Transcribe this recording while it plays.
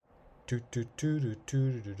Nah,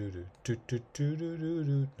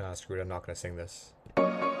 screw it. I'm not gonna sing this.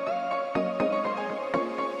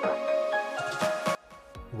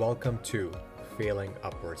 Welcome to Failing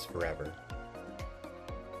Upwards Forever.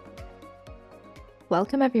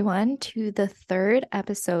 Welcome, everyone, to the third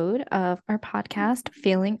episode of our podcast,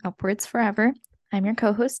 Failing Upwards Forever. I'm your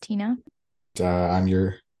co-host, Tina. I'm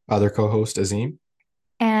your other co-host, Azim.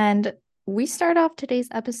 And we start off today's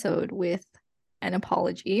episode with an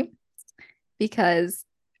apology because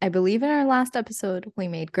I believe in our last episode, we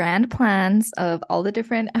made grand plans of all the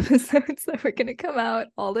different episodes that were going to come out,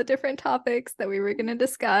 all the different topics that we were going to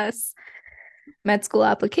discuss, med school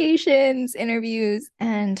applications, interviews,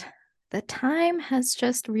 and the time has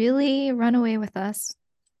just really run away with us.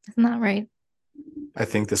 Isn't that right? I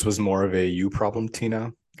think this was more of a you problem,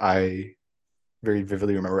 Tina. I very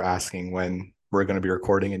vividly remember asking when we're going to be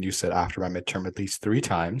recording, and you said after my midterm at least 3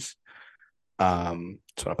 times. So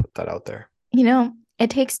I'll put that out there. You know, it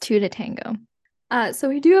takes 2 to tango. So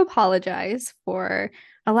we do apologize for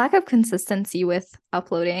a lack of consistency with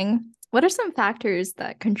uploading. What are some factors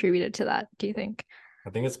that contributed to that, do you think? I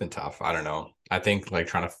think it's been tough. I don't know. I think like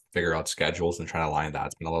trying to figure out schedules and trying to align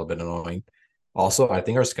that's been a little bit annoying. Also, I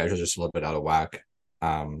think our schedule is just a little bit out of whack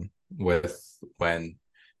with when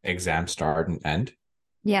exams start and end.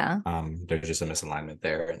 Yeah. There's just a misalignment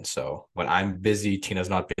there. And so when I'm busy, Tina's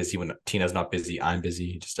not busy. When Tina's not busy, I'm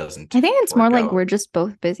busy. It just doesn't. I think it's more like out. we're just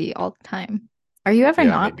both busy all the time. Are you ever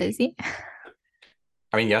not maybe. busy?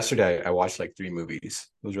 I mean, yesterday I watched like 3 movies.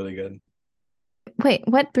 It was really good. Wait,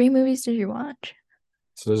 what 3 movies did you watch?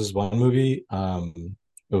 So there's this one movie. It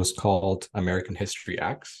was called American History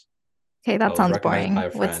X. Okay, that sounds boring.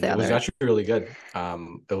 What's the It was other? actually really good.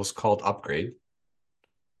 It was called Upgrade.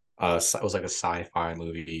 It was like a sci-fi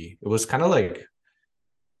movie. It was kind of like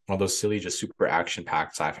one of those silly, just super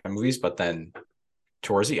action-packed sci-fi movies. But then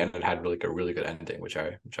towards the end, it had really good ending, which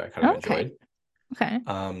I kind of enjoyed. Okay.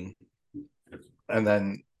 And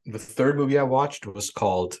then the third movie I watched was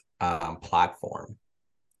called Platform.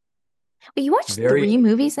 Well, you watched 3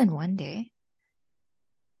 movies in one day?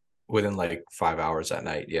 Within like 5 hours at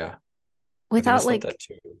night, yeah. Without like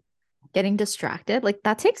getting distracted? Like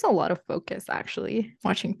that takes a lot of focus, actually,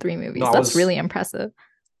 watching 3 movies. That's really impressive.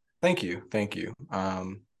 Thank you.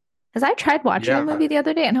 Because I tried watching a movie the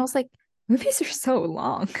other day and I was like, movies are so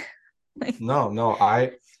long. No,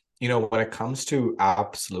 when it comes to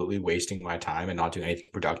absolutely wasting my time and not doing anything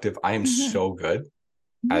productive, I am so good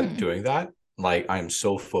at doing that. Like I am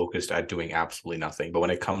so focused at doing absolutely nothing. But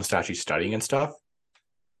when it comes to actually studying and stuff,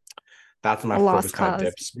 that's when my focus kind of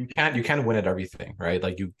dips. You can't win at everything, right?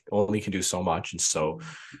 Like you only can do so much. And so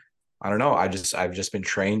I don't know. I've just been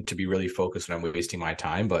trained to be really focused when I'm wasting my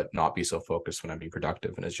time, but not be so focused when I'm being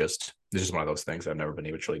productive. And it's just one of those things I've never been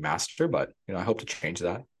able to really master. But I hope to change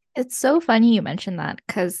that. It's so funny you mentioned that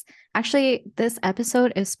because actually this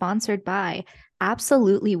episode is sponsored by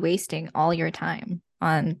absolutely wasting all your time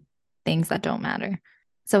on things that don't matter.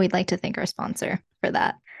 So we'd like to thank our sponsor for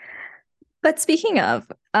that. But speaking of,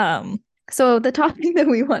 so the topic that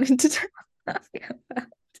we wanted to talk about,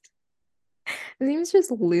 Azim's just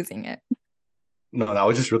losing it. No, that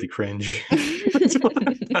was just really cringe. That's why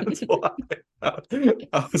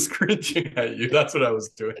I was cringing at you. That's what I was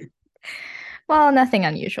doing. Well, nothing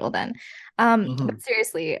unusual then. But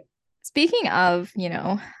seriously, speaking of,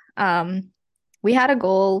 we had a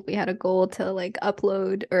goal. We had a goal to like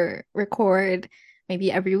upload or record maybe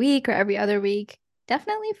every week or every other week.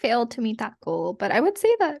 Definitely failed to meet that goal, but I would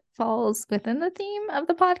say that falls within the theme of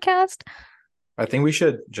the podcast. I think we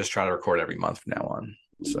should just try to record every month from now on.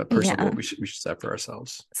 So a personal goal we should set for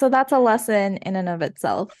ourselves. So that's a lesson in and of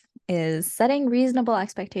itself, is setting reasonable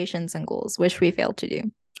expectations and goals, which we failed to do.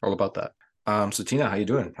 All about that. So Tina, how you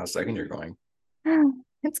doing? How's second year going?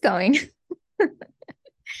 It's going.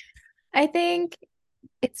 I think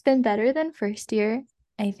it's been better than first year.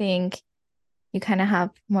 I think you kind of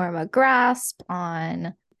have more of a grasp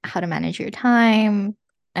on how to manage your time.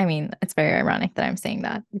 I mean, it's very ironic that I'm saying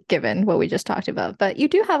that given what we just talked about, but you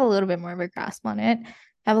do have a little bit more of a grasp on it,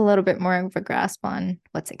 have a little bit more of a grasp on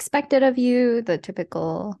what's expected of you, the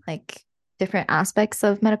typical like different aspects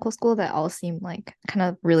of medical school that all seemed like kind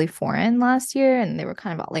of really foreign last year. And they were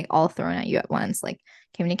kind of like all thrown at you at once, like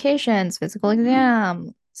communications, physical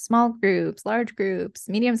exam, small groups, large groups,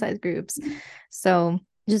 medium-sized groups. So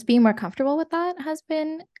just being more comfortable with that has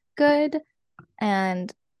been good.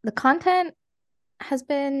 And the content has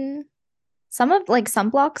been some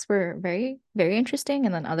blocks were very, very interesting,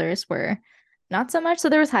 and then others were not so much. So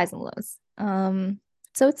there was highs and lows.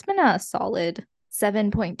 So it's been a solid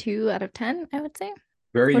 7.2 out of 10, I would say.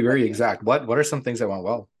 Very, very exact. What are some things that went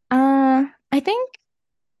well? I think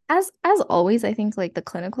as always, I think like the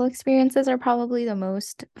clinical experiences are probably the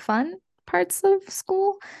most fun parts of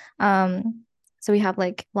school. So we have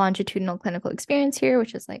like longitudinal clinical experience here,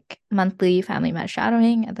 which is like monthly family med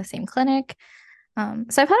shadowing at the same clinic.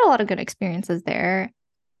 So I've had a lot of good experiences there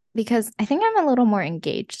because I think I'm a little more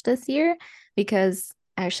engaged this year because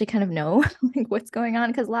I actually kind of know like what's going on.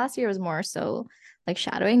 Because last year was more so like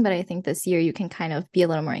shadowing, but I think this year you can kind of be a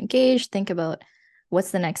little more engaged, think about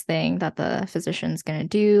what's the next thing that the physician's going to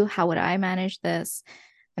do? How would I manage this?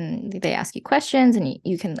 And they ask you questions and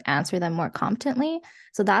you can answer them more competently.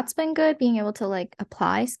 So that's been good, being able to like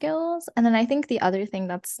apply skills. And then I think the other thing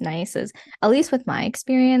that's nice is, at least with my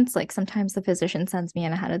experience, like sometimes the physician sends me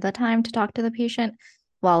in ahead of the time to talk to the patient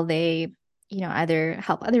while they, either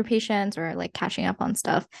help other patients or like catching up on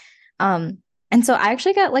stuff. And so I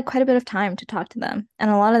actually got like quite a bit of time to talk to them. And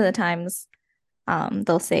a lot of the times,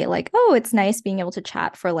 they'll say like, oh, it's nice being able to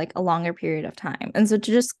chat for like a longer period of time. And so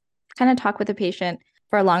to just kind of talk with the patient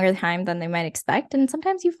for a longer time than they might expect. And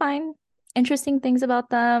sometimes you find interesting things about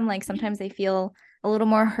them. Like sometimes they feel a little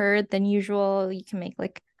more heard than usual. You can make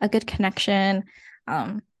like a good connection.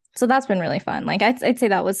 So that's been really fun. Like I'd say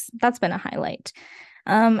that's been a highlight.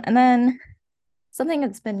 And then something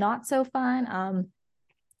that's been not so fun.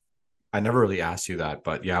 I never really asked you that,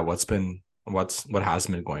 but yeah, what has been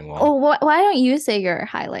going well? Oh, why don't you say your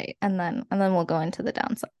highlight and then we'll go into the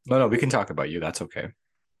downside. No, we can talk about you. That's okay.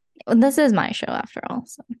 Well, this is my show after all.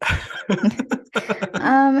 So.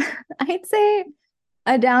 I'd say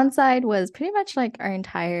a downside was pretty much like our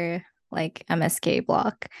entire like MSK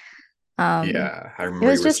block. Yeah, I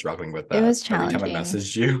remember you were struggling with that. It was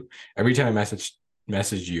Every time I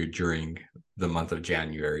messaged you during the month of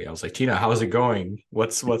January, I was like, Tina, how's it going?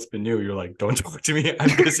 What's been new? You're like, don't talk to me.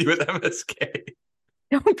 I'm busy with MSK.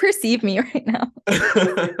 Don't perceive me right now.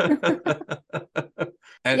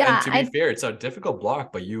 And to be fair, it's a difficult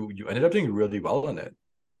block, but you ended up doing really well in it.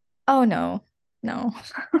 Oh no.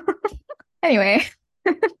 Anyway.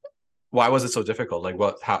 Why was it so difficult? Like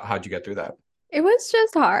how'd you get through that? It was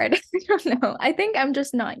just hard. I don't know. I think I'm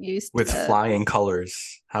just not used with flying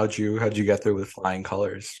colors. How'd you get through with flying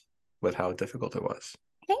colors with how difficult it was?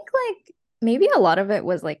 I think like maybe a lot of it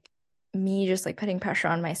was like me just like putting pressure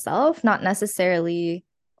on myself, not necessarily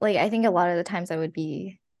like, I think a lot of the times I would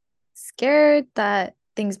be scared that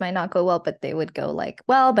things might not go well, but they would go like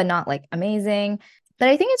well, but not like amazing. But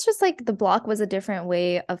I think it's just like the block was a different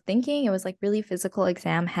way of thinking. It was like really physical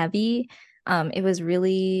exam heavy. It was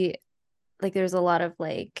really like there's a lot of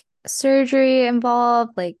like surgery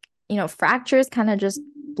involved, like, fractures kind of just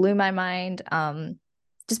blew my mind.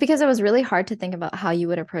 Just because it was really hard to think about how you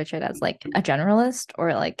would approach it as like a generalist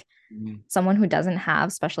or like someone who doesn't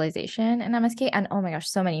have specialization in MSK. And oh my gosh,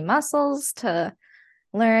 so many muscles to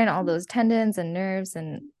learn, all those tendons and nerves.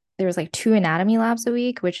 And there was like 2 anatomy labs a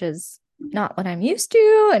week, which is not what I'm used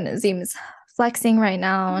to. And Azim's flexing right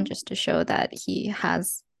now just to show that he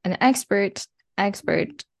has an expert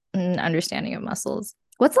understanding of muscles.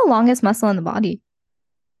 What's the longest muscle in the body?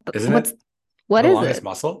 Isn't it what the is longest it?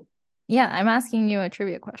 muscle? Yeah, I'm asking you a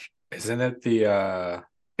trivia question. Isn't it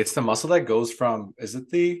it's the muscle that goes from, is it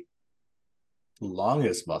the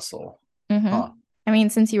longest muscle? Mm-hmm. Huh. I mean,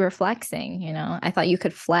 since you were flexing, I thought you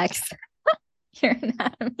could flex your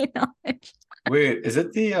anatomy knowledge. Wait, is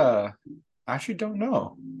it the I actually don't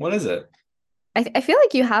know. What is it? I feel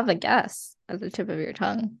like you have a guess at the tip of your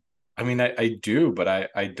tongue. I mean, I do, but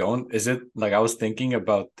I don't. Is it like, I was thinking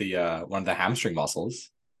about the one of the hamstring muscles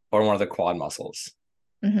or one of the quad muscles?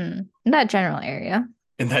 Mm-hmm. In that general area.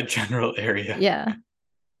 Yeah.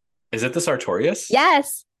 Is it the sartorius?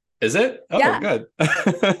 Yes. Is it? Oh, yeah. Good.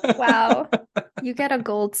 Wow. You get a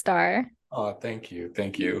gold star. Oh, thank you.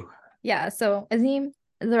 Yeah. So Azim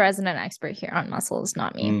is the resident expert here on muscles,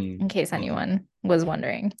 not me, in case anyone was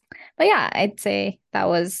wondering. But yeah, I'd say that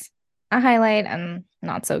was a highlight, and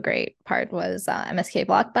not so great part was MSK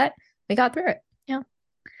block, but we got through it. Yeah.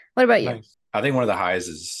 What about you? I think one of the highs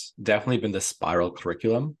has definitely been the spiral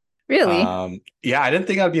curriculum. Really? Yeah, I didn't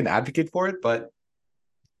think I'd be an advocate for it, but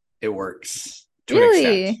it works to an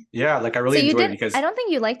extent. Yeah, like I really enjoyed it because I don't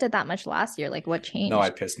think you liked it that much last year. Like, what changed? No,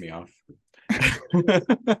 it pissed me off.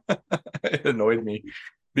 It annoyed me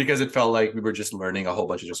because it felt like we were just learning a whole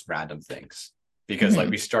bunch of just random things. Because like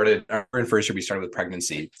we started in first year, we started with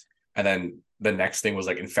pregnancy, and then the next thing was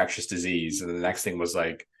like infectious disease, and the next thing was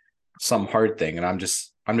like some hard thing, and I'm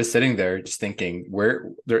just sitting there just thinking,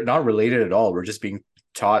 they're not related at all. We're just being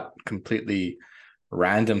taught completely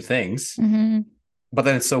random things. But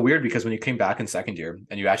then it's so weird because when you came back in second year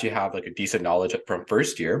and you actually have like a decent knowledge from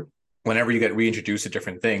first year, whenever you get reintroduced to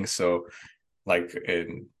different things. So like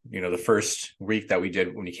in, the first week that we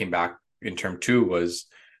did when you came back in term 2 was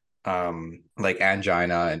like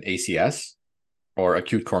angina and ACS or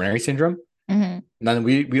acute coronary syndrome. Mm-hmm. And then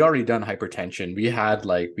we'd already done hypertension. We had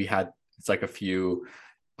it's like a few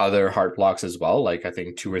other heart blocks as well, like I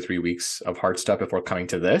think 2 or 3 weeks of heart stuff before coming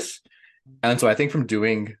to this. And so I think from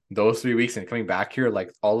doing those 3 weeks and coming back here,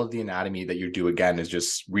 like all of the anatomy that you do again is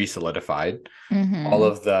just re-solidified. All Mm-hmm.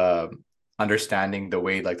 of the understanding the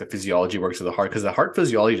way like the physiology works of the heart, because the heart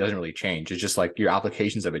physiology doesn't really change. It's just like your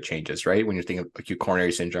applications of it changes, right? When you're thinking of acute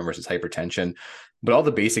coronary syndrome versus hypertension, but all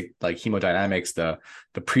the basic like hemodynamics, the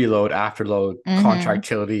preload, afterload, Mm-hmm.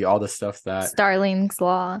 contractility, all the stuff that Starling's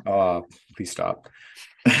law. please stop.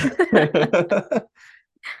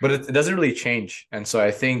 But it doesn't really change. And so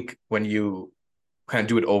I think when you kind of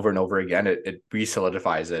do it over and over again, it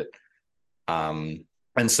re-solidifies it. And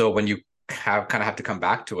so when you have to come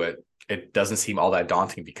back to it, it doesn't seem all that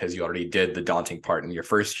daunting because you already did the daunting part in your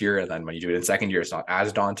first year. And then when you do it in second year, it's not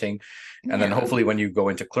as daunting. And then hopefully when you go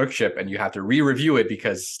into clerkship and you have to re-review it,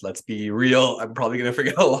 because let's be real, I'm probably going to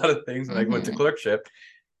forget a lot of things when I go into clerkship.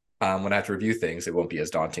 When I have to review things, it won't be as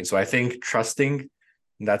daunting. So I think trusting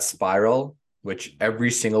that spiral, which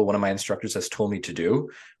every single one of my instructors has told me to do,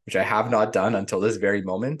 which I have not done until this very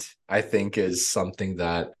moment, I think is something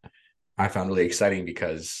that I found really exciting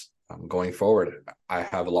because going forward, I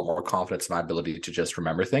have a lot more confidence in my ability to just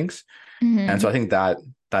remember things. And so I think that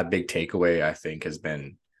big takeaway, I think, has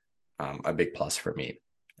been a big plus for me.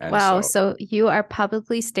 And Wow. So you are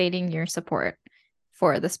publicly stating your support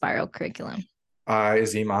for the spiral curriculum.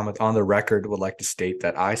 Azim Ahmed, on the record, would like to state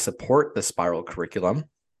that I support the spiral curriculum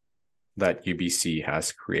that UBC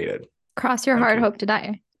has created. Cross your heart, hope to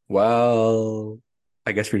die. Well,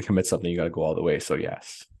 I guess if you commit something, you got to go all the way. So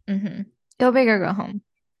yes. Go big or go home.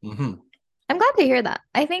 I'm glad to hear that.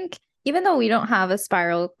 I think even though we don't have a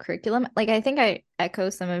spiral curriculum, like I think I echo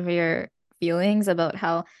some of your feelings about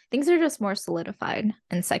how things are just more solidified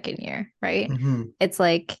in second year, right? It's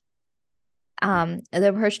like the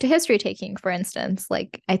approach to history taking, for instance,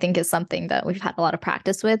 like I think is something that we've had a lot of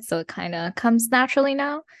practice with, so it kind of comes naturally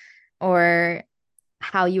now. Or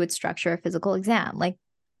how you would structure a physical exam. Like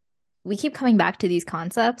we keep coming back to these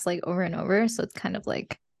concepts like over and over, so it's kind of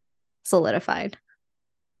like solidified.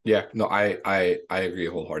 Yeah, no, I agree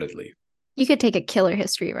wholeheartedly. You could take a killer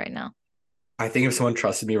history right now. I think if someone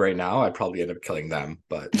trusted me right now, I'd probably end up killing them.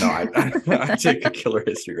 But no, I take a killer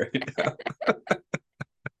history right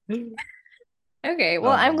now. Okay,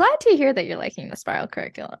 well, I'm glad to hear that you're liking the spiral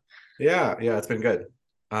curriculum. Yeah, it's been good.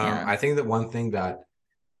 I think that one thing that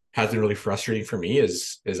has been really frustrating for me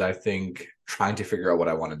is I think trying to figure out what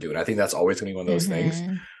I want to do. And I think that's always going to be one of those things.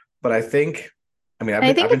 But I think I've been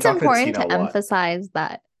it's talking important to Tina to emphasize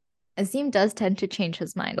that Azim does tend to change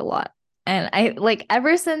his mind a lot. And I like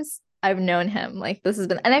ever since I've known him, like this has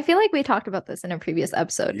been, and I feel like we talked about this in a previous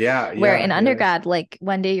episode. Where in undergrad, like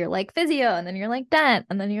one day you're like physio, and then you're like dent,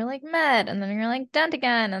 and then you're like med, and then you're like dent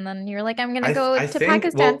again, and then you're like, I'm gonna go to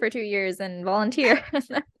Pakistan for 2 years and volunteer.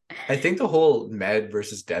 I think the whole med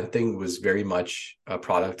versus dent thing was very much a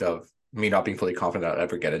product of me not being fully confident I'd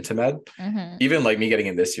ever get into med. Even like me getting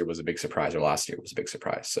in this year was a big surprise, or last year was a big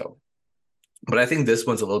surprise. So, but I think this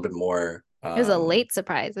one's a little bit more. It was a late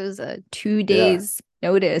surprise. It was a 2 days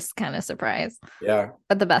notice kind of surprise. Yeah,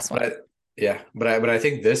 but the best one. But I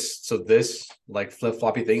think this like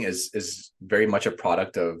flip-floppy thing is very much a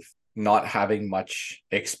product of not having much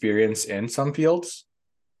experience in some fields.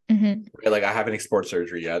 Like I haven't explored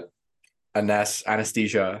surgery yet.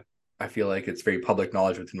 Anesthesia, I feel like it's very public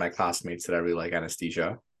knowledge within my classmates that I really like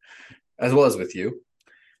anesthesia, as well as with you.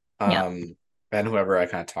 And whoever I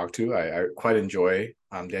kind of talk to, I quite enjoy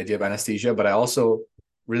the idea of anesthesia, but I also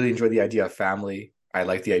really enjoy the idea of family. I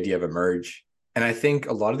like the idea of emerge. And I think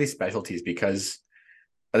a lot of these specialties, because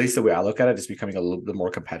at least the way I look at it, is becoming a little bit more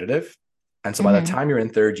competitive. And so by the time you're in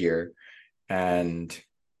third year, and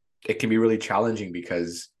it can be really challenging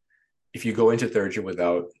because if you go into third year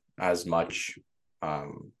without as much,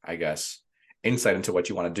 I guess, insight into what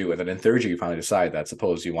you want to do, and then in third year, you finally decide that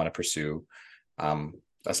suppose you want to pursue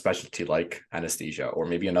a specialty like anesthesia, or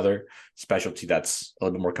maybe another specialty that's a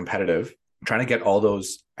little bit more competitive, trying to get all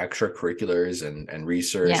those extracurriculars and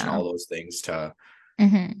research and all those things to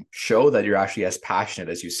show that you're actually as passionate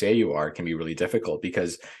as you say you are can be really difficult,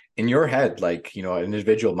 because in your head, like, you know, an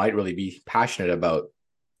individual might really be passionate about,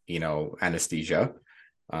 you know, anesthesia,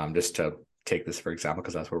 just to take this for example,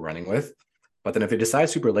 because that's what we're running with. But then if they decide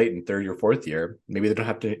super late in third or fourth year, maybe they don't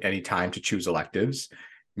have any time to choose electives.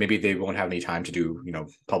 Maybe they won't have any time to do, you know,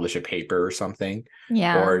 publish a paper or something,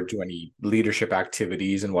 or do any leadership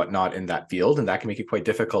activities and whatnot in that field. And that can make it quite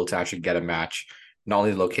difficult to actually get a match, not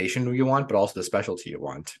only the location you want, but also the specialty you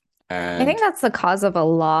want. I think And that's the cause of a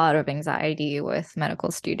lot of anxiety with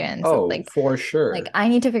medical students. It's oh, for like sure. I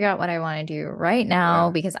need to figure out what I want to do right now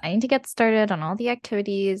Yeah. because I need to get started on all the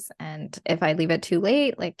activities. And if I leave it too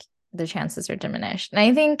late, like the chances are diminished. And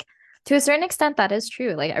I think to a certain extent that is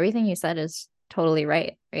true. Like everything you said is totally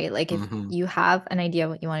right, right? Like if Hmm. you have an idea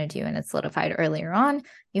what you want to do and it's solidified earlier on,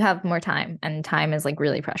 you have more time. And time is like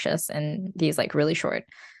really precious in these like really short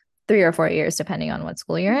 3 or 4 years, depending on what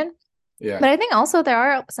school you're in. Yeah. But I think also there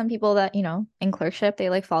are some people that, in clerkship, they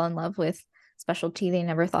like fall in love with specialty they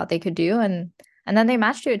never thought they could do and then they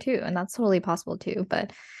match to it too. And that's totally possible too.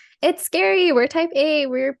 But it's scary. We're type A,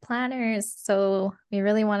 we're planners. So we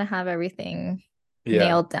really want to have everything Yeah.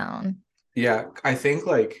 nailed down. Yeah. I think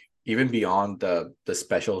like even beyond the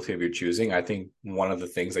specialty of your choosing, I think one of the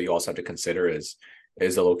things that you also have to consider is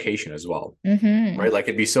the location as well. Mm-hmm. Right. Like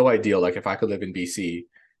it'd be so ideal. Like if I could live in BC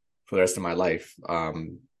for the rest of my life.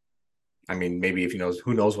 I mean, maybe if you know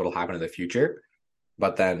who knows what'll happen in the future,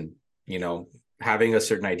 but then, you know, having a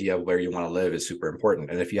certain idea of where you want to live is super important.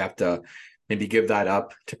 And if you have to maybe give that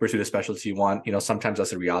up to pursue the specialty you want, sometimes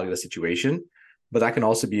that's the reality of the situation. But that can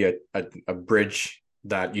also be a bridge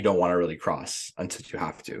that you don't want to really cross until you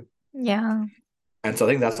have to. Yeah. And so I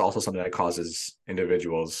think that's also something that causes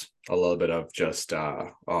individuals a little bit of just,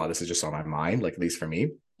 oh, this is just on my mind, like at least for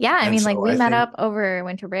me. Yeah, I And mean, like so we I met think, up over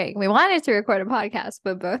winter break. We wanted to record a podcast,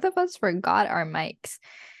 but both of us forgot our mics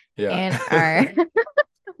yeah. and our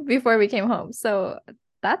before we came home. So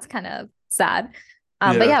that's kind of sad.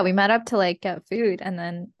 But Yeah. yeah, we met up to like get food and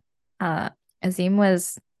then uh Azim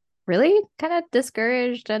was really kind of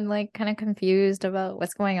discouraged and like kind of confused about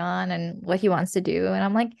what's going on and what he wants to do. And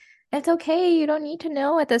I'm like, it's okay, you don't need to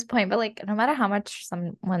know at this point. But like no matter how much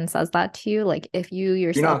someone says that to you, like if you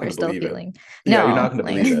You're not yourself going are to still believe it. feeling Yeah, you're not no,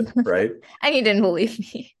 going to like believe it, right? and you didn't believe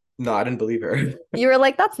me. No, I didn't believe her. You were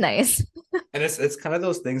like, that's nice. And it's kind of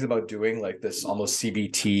those things about doing like this almost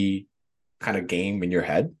CBT kind of game in your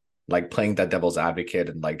head, like playing that devil's advocate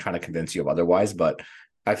and like trying to convince you of otherwise. But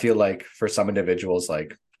I feel like for some individuals,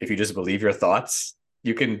 like if you just believe your thoughts,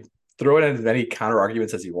 you can throw in as many counter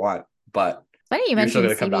arguments as you want, but Funny you you're still mentioned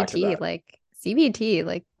going to come back to CBT, that. like CBT,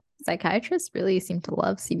 like psychiatrists really seem to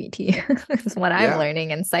love CBT. It's what I'm Yeah,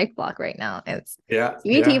 learning in psych block right now. It's yeah,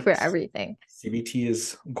 CBT yeah. for everything. CBT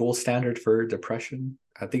is gold standard for depression.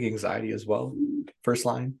 I think anxiety as well. First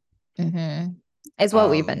line. Mm-hmm. It's what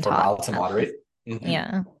we've been For taught, mild to at least. moderate. Hmm.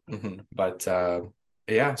 Yeah. Hmm. But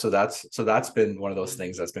yeah, so that's been one of those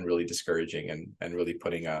things that's been really discouraging and really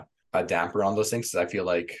putting a damper on those things. Because I feel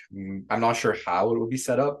like I'm not sure how it would be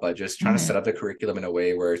set up, but just trying to Mm-hmm. set up the curriculum in a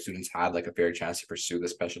way where students had like a fair chance to pursue the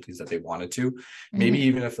specialties that they wanted to. Maybe Mm-hmm.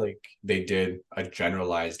 even if like they did a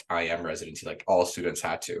generalized IM residency, like all students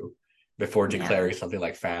had to before Yeah. declaring something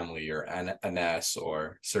like family or NS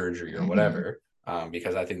or surgery or Mm-hmm. whatever.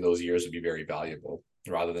 Because I think those years would be very valuable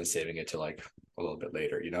rather than saving it to like a little bit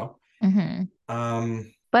later, you know? Mm-hmm.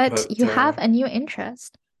 Um, But but you have a new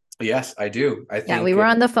interest. yes, I do. I Yeah, we think were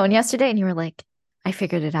on the phone yesterday and you were like, I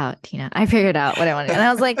figured it out, Tina. I figured out what I wanted. And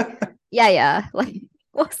I was like, yeah, yeah. Like,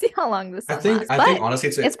 we'll see how long this I one think lasts. I think But honestly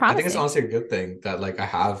it's I think it's promising. honestly a good thing that like I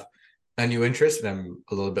have a new interest and I'm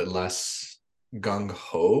a little bit less gung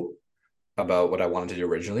ho about what I wanted to do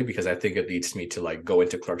originally because I think it leads me to like go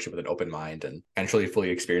into clerkship with an open mind and truly fully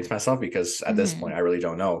experience myself because at this Mm-hmm. point I really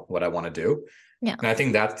don't know what I want to do. Yeah. And I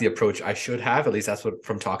think that's the approach I should have. At least that's what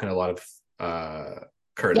from talking to a lot of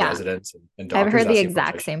current Yeah. residents and I've doctors, heard the that's the approach I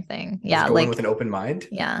exact should same thing. just Yeah. go in Like, with an open mind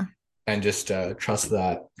yeah. and just trust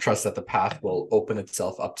that the path will open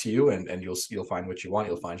itself up to you and you'll find what you want,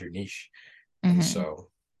 you'll find your niche. And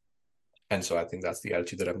Mm-hmm. so I think that's the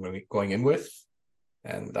attitude that I'm going in with.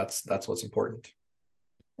 And that's what's important.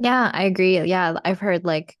 Yeah, I agree. Yeah, I've heard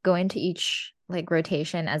like go into each like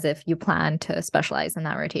rotation as if you plan to specialize in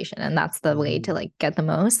that rotation. And that's the way to Mm-hmm. like get the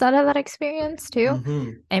most out of that experience too. Mm-hmm.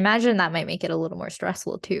 I imagine that might make it a little more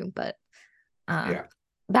stressful too, but uh Yeah.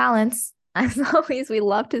 balance. As always, we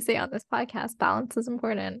love to say on this podcast, balance is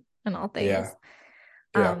important in all Yeah. things.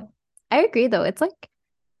 Yeah. Um, I agree though. It's like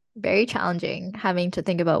very challenging having to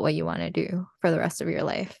think about what you want to do for the rest of your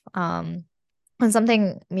life. And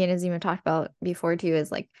something me and Azima talked about before too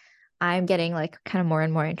is like I'm getting like kind of more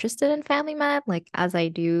and more interested in family med, like as I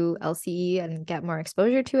do LCE and get more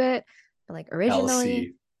exposure to it. But like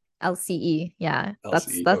originally LC. LCE, yeah, that's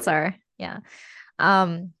LCE. that's Okay. our yeah.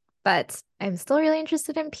 Um, but I'm still really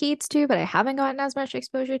interested in peds too, but I haven't gotten as much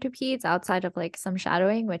exposure to peds outside of like some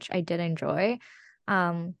shadowing, which I did enjoy.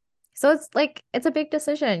 Um, so it's like it's a big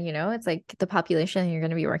decision, it's like the population you're going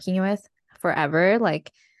to be working with forever.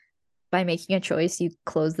 Like by making a choice, you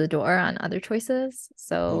close the door on other choices.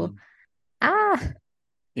 So, Mm. ah,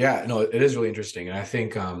 Yeah, no, it is really interesting. And I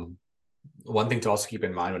think one thing to also keep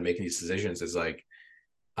in mind when making these decisions is like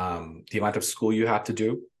the amount of school you have to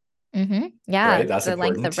do, Yeah, right? That's the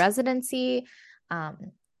length of important. residency.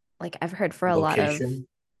 Like I've heard for a lot of, Location,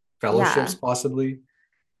 yeah, fellowships, possibly.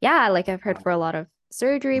 yeah, like I've heard for a lot Um, of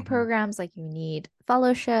surgery mhm. programs, like you need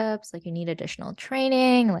fellowships, like you need additional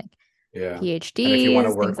training, like Yeah. And if you want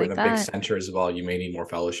to PhDs, things work with like a big that. center as well, you may need more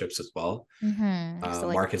fellowships as well. So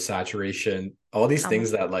like, Market saturation, all these um,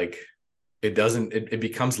 things that like it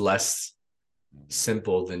becomes less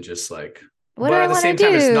simple than just like, what do but I at the want to same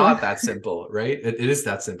time, it's do? not that simple, right? It is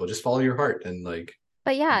that simple. Just follow your heart and like,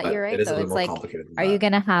 But yeah, you're but it right is a though. little It's more like, complicated than are you that.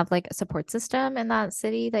 gonna have like a support system in that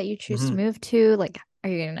city that you choose to Hmm. move to? Like, how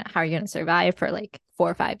are you gonna survive for like 4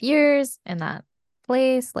 or 5 years in that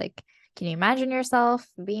place? Like, can you imagine yourself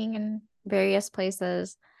being in various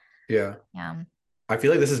places? Yeah. Yeah. I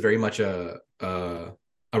feel like this is very much a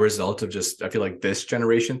result of just I feel like this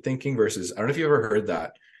generation thinking versus I don't know if you ever heard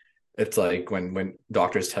that. It's like when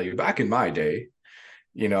doctors tell you back in my day,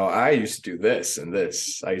 I used to do this and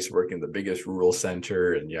this. I used to work in the biggest rural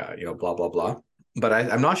center and yeah, blah blah blah. But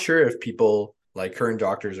I'm not sure if people like current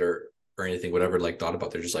doctors or anything, whatever, like thought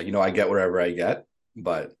about. They're just like, I get whatever I get,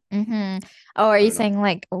 but Oh, are I you don't know. saying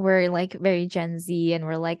like we're like very Gen Z and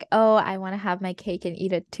we're like, oh, I want to have my cake and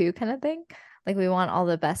eat it too, kind of thing? Like we want all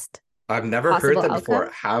the best I've never heard possible that before.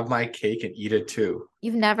 outcomes? Have my cake and eat it too.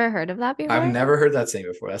 You've never heard of that I've before? never heard that saying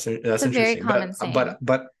before. It's That's a very interesting. But common saying. but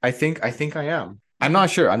but I think I am. I'm not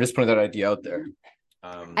sure. I'm just putting that idea out there.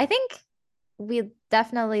 I Um, think we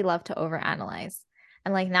definitely love to overanalyze.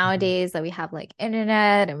 And like mhm. nowadays that we have like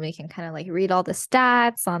internet and we can kind of like read all the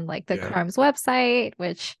stats on like the Yeah. CRUM's website,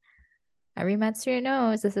 which every med student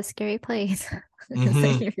knows is a scary place. So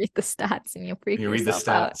Hmm. you read the stats and you freak You read the yourself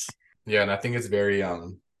out. stats. Yeah, and I think it's very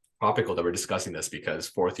topical that we're discussing this because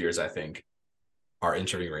fourth years, I think, are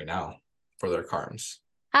interviewing right now for their CARMs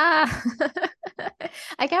Ah,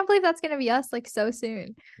 I can't believe that's gonna be us like so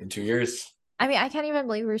soon. in 2 years. I mean, I can't even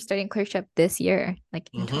believe we're starting clerkship this year, like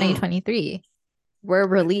in Hmm. 2023. We're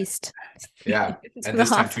released Yeah. to And the this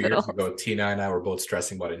time 2 years hospitals. ago, Tina and I were both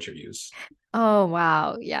stressing about interviews. Oh,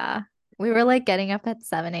 wow. Yeah. We were like getting up at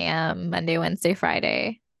 7 a.m. Monday, Wednesday,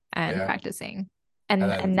 Friday and Yeah. practicing. And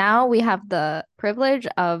And then now we have the privilege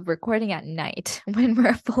of recording at night when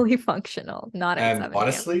we're fully functional, not at and 7 a.m.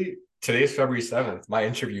 honestly, today's February 7th. My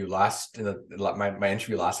interview last in the my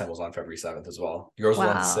interview last time was on February 7th as well. Yours was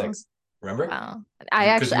on the Wow. 6th. Remember? Wow.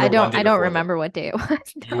 Because you I were one day don't before that. remember what day it was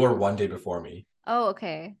You now. were one day before me. Oh,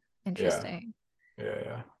 okay. Yeah. Interesting. Yeah,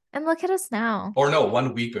 yeah. And look at us now. Or no,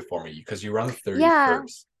 1 week before me because you were on the Yeah,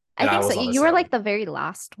 31st I and I think so. was on the You were 7th. like the very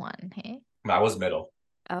last one, hey? I was middle.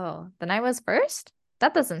 Oh, then I was first?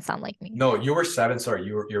 That doesn't sound like me. No, you were seventh. Sorry,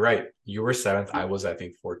 you're right. You were seventh. I was, I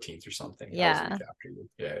think, 14th or something. I was a week Yeah. after you.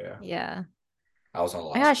 Yeah, yeah. Yeah. I was on the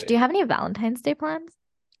My last gosh, do day. you have any Valentine's Day plans?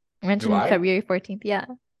 You Do mentioned I? February 14th. Yeah.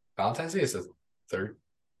 Valentine's Day is the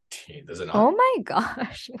 13th, is it Oh not? my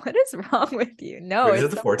gosh, what is wrong with you? No, Wait, is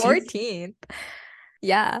it's it the the 14th? 14th.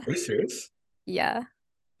 Yeah. Are you serious? Yeah.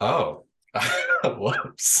 Oh,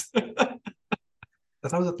 whoops. I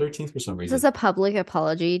thought it was the 13th for some This is reason. a public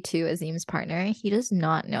apology to Azim's partner. He does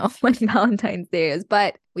not know when Valentine's Day is,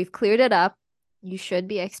 but we've cleared it up. You should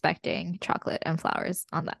be expecting chocolate and flowers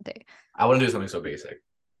on that day. I want to do something so basic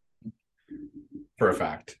for a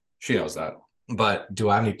fact. She knows that. But do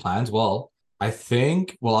I have any plans? Well, I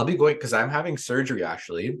think, I'll be going because I'm having surgery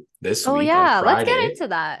actually this Oh week on yeah, let's get Friday. into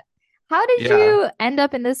that. How did Yeah. you end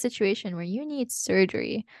up in this situation where you need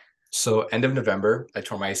surgery, So end of November, I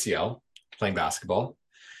tore my ACL playing basketball.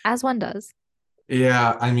 as one does?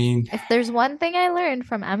 Yeah, I mean, If there's one thing I learned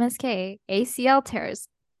from MSK, ACL tears,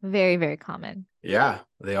 very, very common. yeah,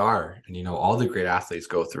 they are. And all the great athletes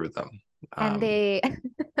go through them. And they,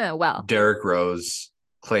 well, Derrick Rose,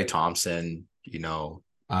 Klay Thompson,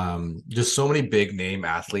 just so many big name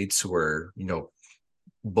athletes who are,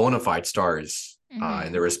 bona fide stars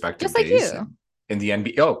in their respective just like days you. in the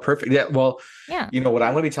NBA. Oh, perfect. Yeah. Well, Yeah. what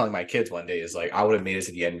I'm going to be telling my kids one day is like, I would have made it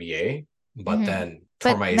to the NBA, but Mhm. then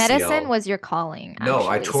tore But my medicine ACL. was your calling, No,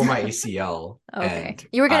 I actually. tore my ACL Okay. and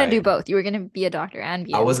You were going to do I both. You were going to be a doctor and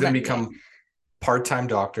be I in was the going to NBA. become part-time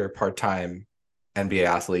doctor, part-time NBA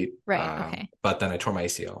athlete. Right. Okay. But then I tore my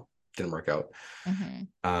ACL. Didn't work out. Mhm.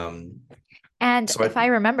 Um, And so if I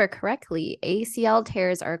remember correctly, ACL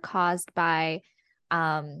tears are caused by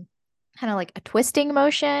kind of like a twisting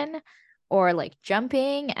motion or like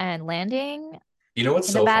jumping and landing you know what's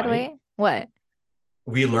in a so bad funny? way. What?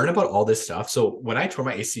 We learn about all this stuff. So when I tore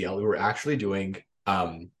my ACL, we were actually doing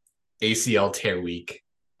ACL tear week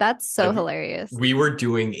That's so Like, hilarious. we were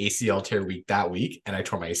doing ACL tear week that week, and I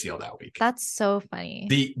tore my ACL that week. That's so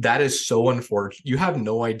funny. That is so unfortunate. You have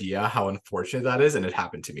no idea how unfortunate that is, and it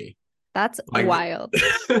happened to me. That's Like, wild.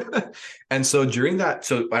 and so during that,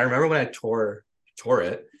 so I remember when I tore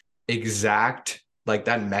it, exact like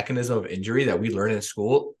that mechanism of injury that we learned in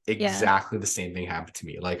school, exactly the same thing happened to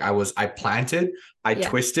me. Like I planted, I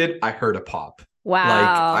twisted, I heard a pop. Like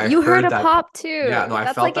Wow. I You heard a that pop too. Yeah, no, I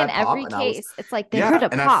That's felt like in that pop, every and I was case. It's like they heard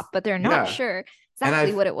a and pop, but they're not yeah, sure and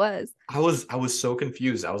exactly what it was. I was so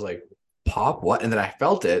confused. I was like, pop what? And then I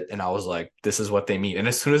felt it, and I was like, this is what they mean. And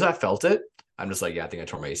as soon as I felt it, I'm just like, yeah, I think I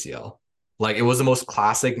tore my ACL. Like it was the most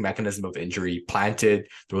classic mechanism of injury. Planted,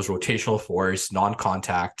 there was rotational force,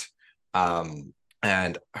 non-contact, and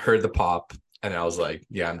I heard the pop, and I was like,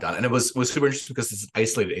 yeah, I'm done. And it was super interesting because it's an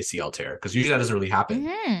isolated ACL tear, because usually that doesn't really happen.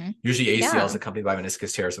 Usually ACL is accompanied by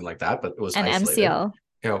meniscus tear or something like that, but it was isolated.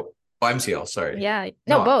 MCL. MCL, sorry. Yeah.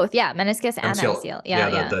 No, both. Yeah, meniscus and MCL.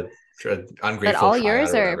 Yeah, the ungrateful but all triad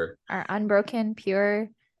yours or whatever. are unbroken, pure,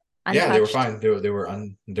 untouched. Yeah, they were fine. They were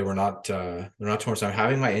not they're not torn. So I'm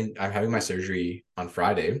having my surgery on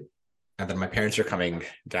Friday, and then my parents are coming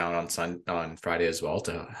down on Friday as well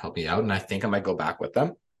to help me out, and I think I might go back with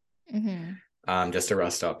them, just to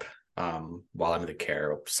rest up while I'm in the care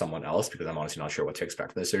of someone else, because I'm honestly not sure what to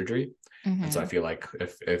expect from the surgery. And so I feel like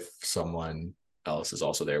if someone else is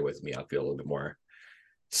also there with me, I'll feel a little bit more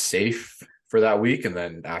safe for that week, and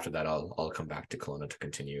then after that I'll come back to Kelowna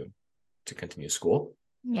to continue school.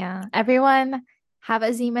 Yeah, everyone have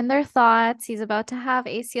Azim in their thoughts. He's about to have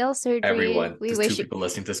ACL surgery. Everyone, we wish two people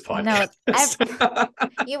listening to this podcast.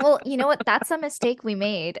 No, you know what? That's a mistake we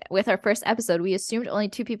made with our first episode. We assumed only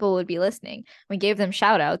 2 people would be listening. We gave them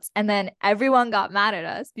shout outs, and then everyone got mad at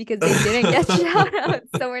us because they didn't get shout outs.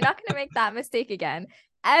 So we're not going to make that mistake again.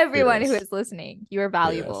 Everyone who is listening, you are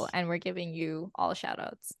valuable, and we're giving you all shout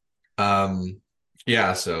outs.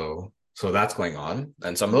 Yeah, so that's going on,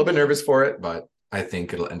 and so I'm a little bit nervous for it, but I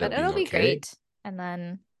think it'll end up being okay. Great. And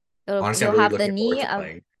then honestly, you'll have the knee of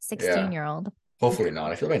 16-year-old. Hopefully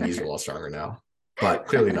not. I feel my knees are a lot stronger now, but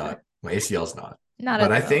clearly not. My ACL's not.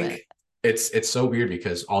 But I think it's so weird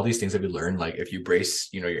because all these things that we learn, like if you brace,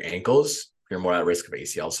 your ankles, you're more at risk of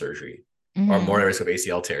ACL surgery or more at risk of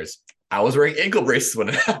ACL tears. I was wearing ankle braces when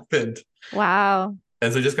it happened. Wow.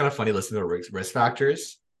 And so just kind of funny listening to risk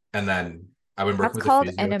factors. And then I've been working with called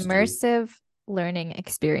an immersive learning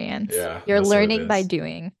experience. Yeah, you're learning by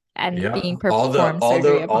doing and being performed all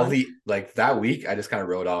the like that week I just kind of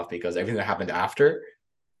wrote off because everything that happened after,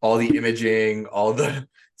 all the imaging, all the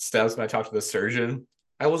steps when I talked to the surgeon,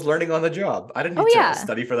 I was learning on the job. I didn't need to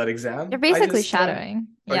study for that exam. You're basically shadowing.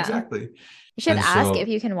 Exactly. You should ask if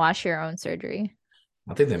you can watch your own surgery.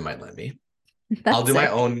 I think they might let me. I'll do my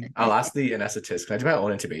own. I'll ask the anesthetist, can I do my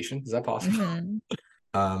own intubation? Is that possible?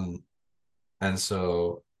 And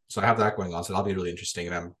so I have that going on, so that'll be really interesting.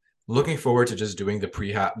 And I'm looking forward to just doing the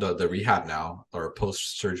rehab now, or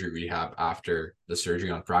post-surgery rehab after the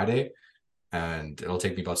surgery on Friday. And it'll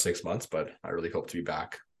take me about 6 months, but I really hope to be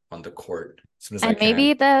back on the court as soon as I can. And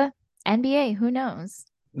maybe the NBA, who knows?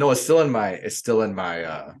 No, it's still in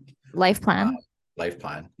my life plan.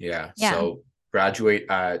 Yeah. So graduate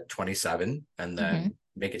at 27 and then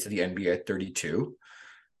make it to the NBA at 32.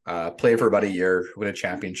 Play for about a year, win a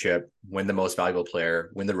championship, win the most valuable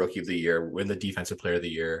player, win the rookie of the year, win the defensive player of the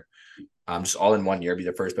year. Just all in 1 year, be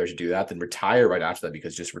the first player to do that, then retire right after that,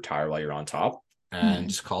 because just retire while you're on top and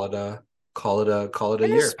just call it a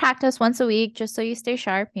year. Just practice once a week just so you stay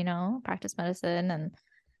sharp, practice medicine and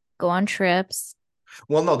go on trips.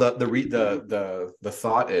 Well, no, the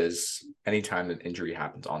thought is anytime an injury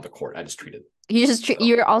happens on the court, I just treat it.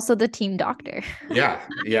 You're also the team doctor.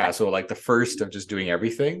 Yeah. So like the first of just doing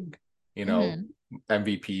everything,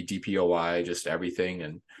 MVP, DPOI, just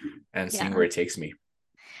everything and seeing where it takes me.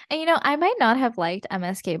 And I might not have liked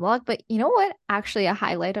MSK Block, but you know what? Actually, a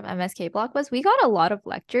highlight of MSK Block was we got a lot of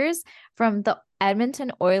lectures from the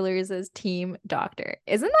Edmonton Oilers' team doctor.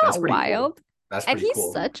 Isn't that wild? Cool. That's pretty cool. And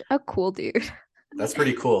he's such a cool dude. That's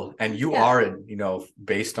pretty cool. And you are,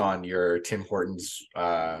 based on your Tim Hortons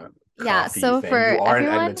so thing, for you are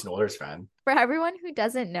everyone, an Edmonton Oilers fan. For everyone who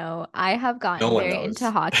doesn't know, I have gotten very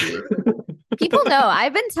into hockey. People know.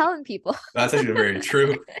 I've been telling people. That's actually very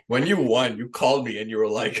true. When you won, you called me and you were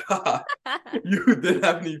like, you didn't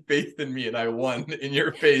have any faith in me and I won in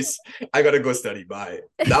your face. I got to go study. Bye.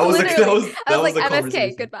 That was like the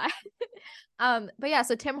MSK, goodbye. But yeah,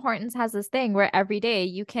 so Tim Hortons has this thing where every day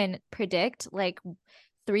you can predict like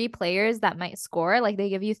 3 players that might score. Like they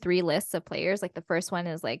give you 3 lists of players. Like the first one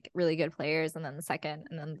is like really good players, and then the second,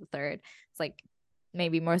 and then the third, it's like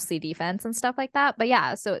maybe mostly defense and stuff like that. But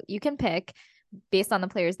yeah, so you can pick based on the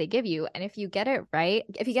players they give you. And if you get it right,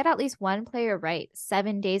 if you get at least one player right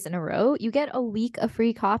 7 days in a row, you get a week of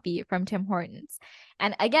free coffee from Tim Hortons.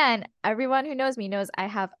 And again, everyone who knows me knows I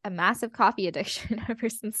have a massive coffee addiction ever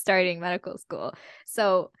since starting medical school.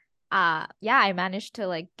 So yeah, I managed to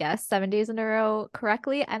like guess 7 days in a row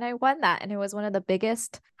correctly, and I won that. And it was one of the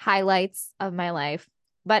biggest highlights of my life.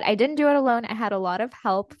 But I didn't do it alone. I had a lot of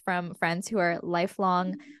help from friends who are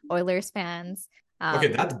lifelong Oilers fans. Okay,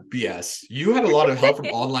 that's BS. You had a lot of help from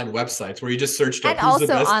online websites where you just searched up And who's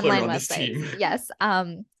the also best player online on this websites. team. Yes.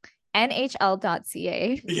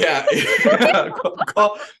 NHL.ca. Yeah.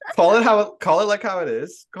 Call it like how it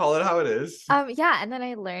is. Call it how it is. Yeah, and then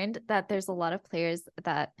I learned that there's a lot of players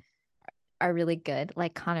that are really good,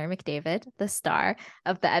 like Connor McDavid, the star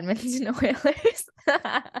of the Edmonton Oilers.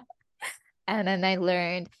 And then I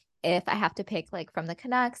learned if I have to pick like from the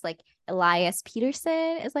Canucks, like Elias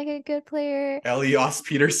Peterson is like a good player. Elias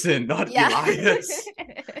Peterson, not Elias.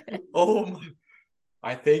 Oh my.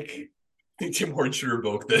 I think Tim Hortons should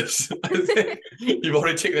revoke this. I think you've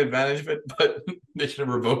already taken advantage of it, but they should have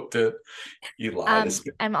revoked it. Elias.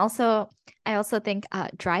 I also think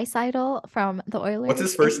Draisaitl from the Oilers. What's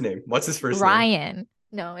his first name? Ryan. Name?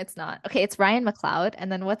 No, it's not. Okay, it's Ryan McLeod.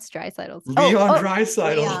 And then what's Draisaitl's? Leon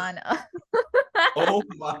Draisaitl. Leon. Oh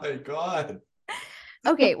my God.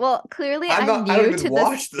 Okay, well, clearly I'm new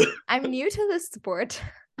to the sport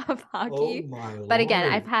of hockey. Oh my but again,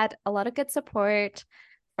 Lord. I've had a lot of good support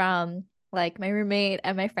from like my roommate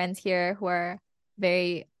and my friends here who are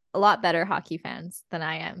a lot better hockey fans than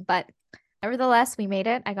I am. But nevertheless, we made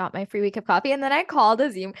it. I got my free week of coffee, and then I called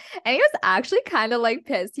Azim, and he was actually kind of like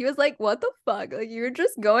pissed. He was like, "What the fuck? Like you're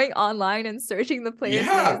just going online and searching the players'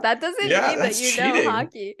 names. That doesn't mean that you know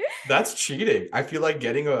hockey." That's cheating. I feel like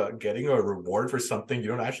getting a reward for something you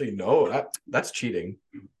don't actually know. That's cheating.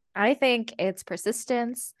 I think it's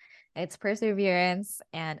persistence, it's perseverance,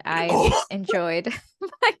 and I enjoyed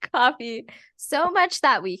my coffee so much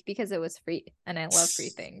that week because it was free, and I love free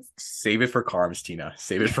things. Save it for carbs, Tina.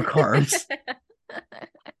 Save it for carbs.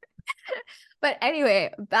 But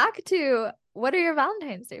anyway, back to what are your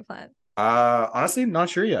Valentine's Day plans? Honestly, not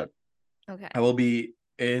sure yet. Okay. I will be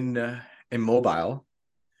in Mobile,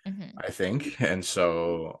 Mm-hmm. I think, and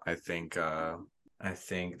so I think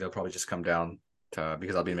they'll probably just come down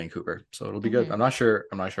because I'll be in Vancouver, so it'll be good. I'm not sure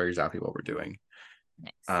exactly what we're doing.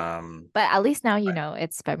 Nice. But at least now you know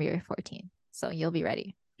it's February 14th, so you'll be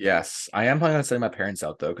ready. Yes, I am planning on sending my parents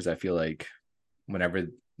out though, because I feel like whenever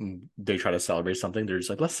they try to celebrate something, they're just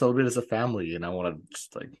like, let's celebrate as a family, and I want to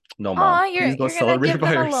just like, no, mom, you're go gonna celebrate give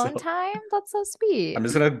by them yourself. alone time. That's so sweet. I'm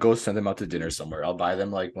just gonna go send them out to dinner somewhere. I'll buy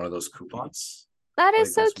them like one of those coupons. That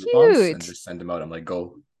is so cute. And just send them out. I'm like,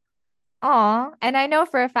 go. Aw, and I know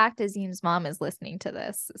for a fact Azim's mom is listening to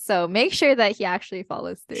this, so make sure that he actually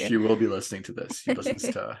follows through. She will be listening to this. She listens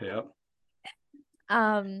to, yep.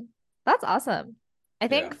 That's awesome. I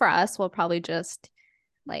think for us, we'll probably just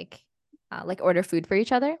like order food for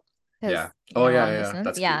each other. Yeah.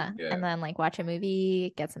 That's yeah. And then like watch a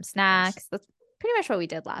movie, get some snacks. Nice. That's pretty much what we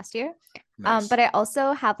did last year. Nice. But I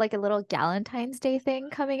also have like a little Galentine's Day thing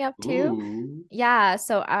coming up too. Ooh. Yeah.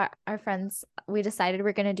 So our friends, we decided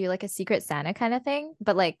we're gonna do like a secret Santa kind of thing,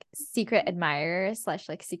 but like secret admirer /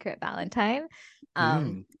 like secret Valentine.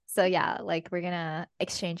 So yeah, like we're gonna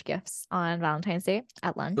exchange gifts on Valentine's Day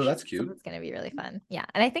at lunch. Oh, that's cute. So it's gonna be really fun. Yeah.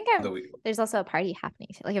 And I think there's also a party happening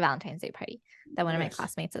too, like a Valentine's Day party that one of my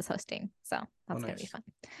classmates is hosting. So that's gonna be fun.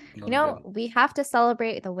 We have to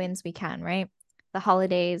celebrate the wins we can, right? The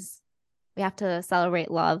holidays, we have to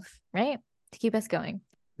celebrate love, right? To keep us going.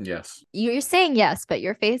 Yes. You're saying yes, but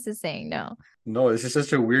your face is saying no. No, this is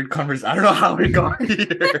such a weird conversation. I don't know how we got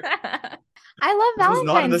here. I love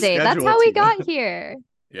Valentine's Day. That's how we got here.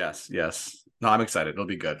 Yes. No, I'm excited. It'll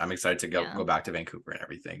be good. I'm excited to go back to Vancouver and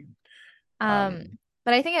everything.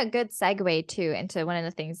 But I think a good segue too into one of the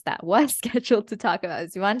things that was scheduled to talk about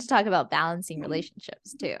is we wanted to talk about balancing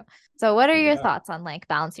relationships too. So what are your thoughts on like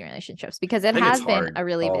balancing relationships? Because it has been a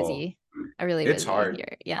really busy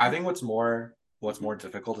year. Yeah. I think what's more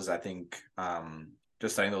difficult is I think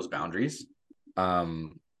just setting those boundaries. I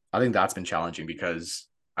think that's been challenging because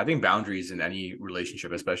I think boundaries in any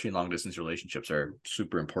relationship, especially in long distance relationships, are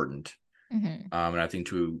super important. And I think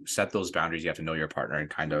to set those boundaries, you have to know your partner and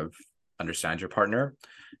kind of understand your partner,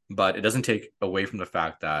 but it doesn't take away from the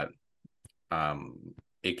fact that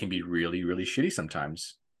it can be really, really shitty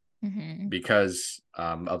sometimes because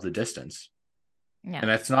of the distance. And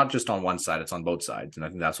that's not just on one side, it's on both sides. And I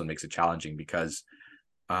think that's what makes it challenging because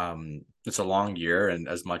it's a long year. And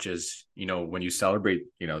as much as, when you celebrate,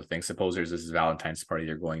 things, suppose there's this Valentine's party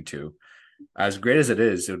you're going to, as great as it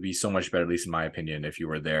is, it would be so much better, at least in my opinion, if you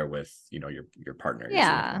were there with, your partner, your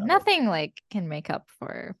Yeah, significant other. nothing like can make up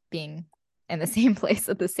for being in the same place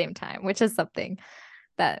at the same time, which is something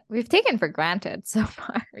that we've taken for granted so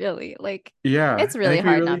far, really. Like, Yeah, it's and really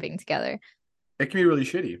hard not being together. it can be really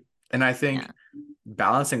shitty. And I think Yeah.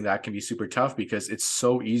 balancing that can be super tough because it's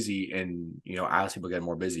so easy, and as people get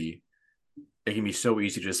more busy, it can be so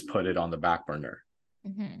easy to just put it on the back burner.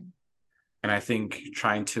 Mm-hmm. And I think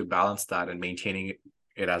trying to balance that and maintaining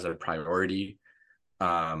it as a priority,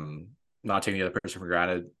 not taking the other person for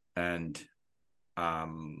granted, and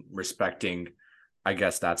respecting, I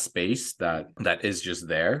guess, that space that is just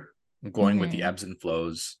there, going with the ebbs and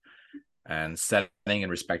flows, and setting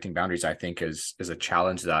and respecting boundaries, I think is a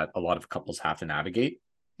challenge that a lot of couples have to navigate.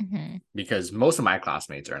 Because most of my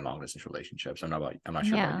classmates are in long distance relationships. I'm not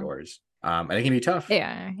sure about yours. And it can be tough.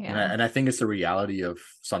 Yeah. And I think it's the reality of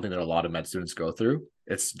something that a lot of med students go through.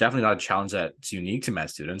 It's definitely not a challenge that's unique to med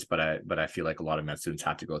students, but I feel like a lot of med students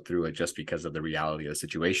have to go through it just because of the reality of the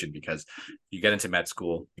situation. Because you get into med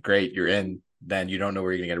school, great, you're in, then you don't know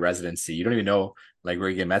where you're gonna get a residency. You don't even know like where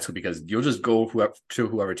you get med school because you'll just go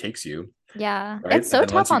whoever takes you. Yeah. Right? It's so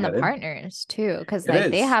tough on the partners too, because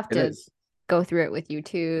like they have to go through it with you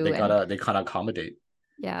too. They gotta accommodate.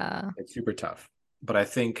 Yeah. It's super tough. But I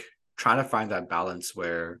think trying to find that balance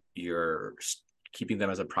where you're keeping them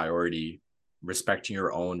as a priority, respecting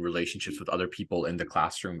your own relationships with other people in the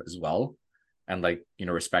classroom as well, and like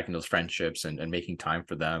respecting those friendships and making time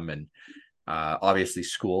for them, and obviously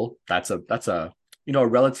school, that's a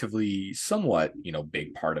relatively somewhat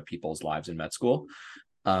big part of people's lives in med school,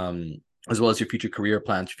 as well as your future career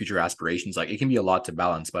plans, future aspirations. Like, it can be a lot to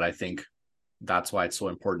balance, but I think that's why it's so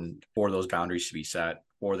important for those boundaries to be set,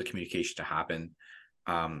 for the communication to happen,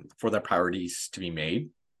 for the priorities to be made.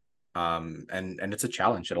 And it's a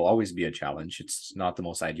challenge. It'll always be a challenge. It's not the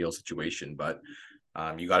most ideal situation, but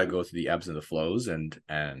you got to go through the ebbs and the flows, and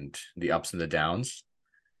the ups and the downs.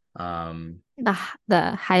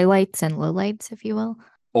 The highlights and lowlights, if you will.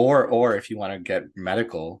 Or if you want to get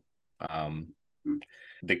medical,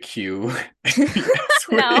 the Q.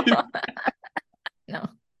 No. No.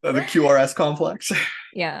 The QRS complex.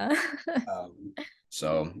 Yeah.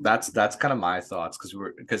 So that's kind of my thoughts,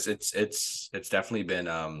 because it's definitely been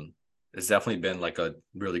like a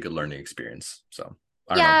really good learning experience. So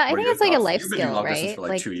I think it's like a life skill, right? For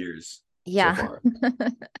like 2 years. Yeah. So far.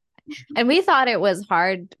 And we thought it was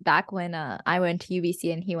hard back when I went to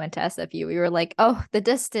UBC and he went to SFU. We were like, oh, the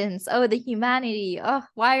distance, oh, the humanity, oh,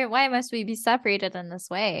 why must we be separated in this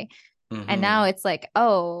way? And now it's like,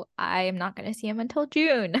 oh, I'm not going to see him until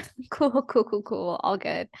June. Cool. All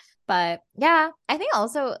good. But yeah, I think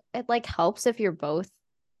also it like helps if you're both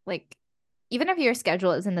like, even if your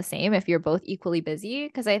schedule isn't the same, if you're both equally busy.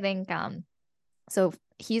 Because I think, so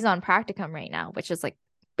he's on practicum right now, which is like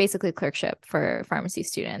basically clerkship for pharmacy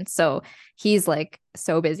students. So he's like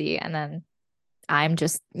so busy. And then I'm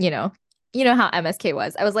just, you know how MSK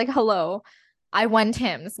was. I was like, hello, I won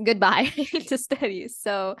TIMS. Goodbye to studies.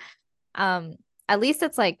 So at least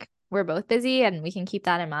it's like we're both busy and we can keep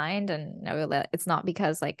that in mind and know that it's not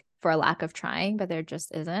because like for a lack of trying, but there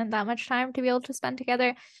just isn't that much time to be able to spend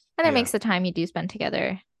together. And it makes the time you do spend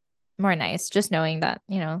together more nice, just knowing that,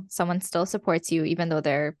 someone still supports you even though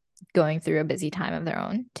they're going through a busy time of their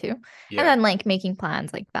own too. And then like making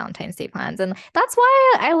plans, like Valentine's Day plans. And that's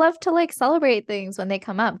why I love to like celebrate things when they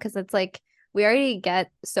come up, because it's like we already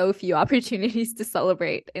get so few opportunities to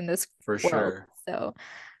celebrate in this world. Sure. So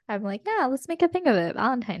I'm like, yeah, let's make a thing of it,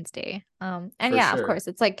 Valentine's Day. And of course,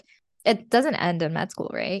 it's like it doesn't end in med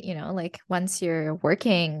school, right? Like once you're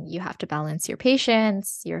working, you have to balance your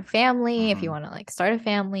patients, your family, if you want to like start a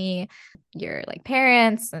family, your like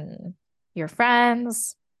parents and your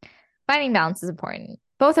friends. Finding balance is important.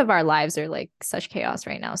 Both of our lives are like such chaos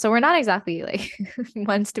right now. So we're not exactly like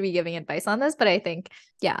ones to be giving advice on this, but I think,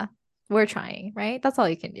 yeah, we're trying, right? That's all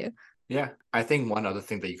you can do. Yeah. I think one other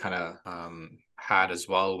thing that you kind of had as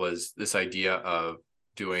well was this idea of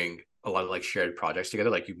doing a lot of like shared projects together.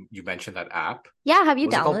 Like you mentioned that app. Yeah. Have you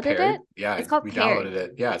downloaded it? Yeah. It's called we Paired. downloaded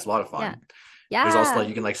it. Yeah. It's a lot of fun. Yeah. There's also like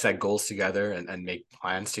you can like set goals together and make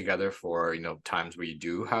plans together for, times where you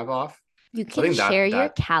do have off. You can share your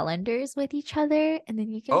calendars with each other and then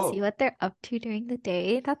you can see what they're up to during the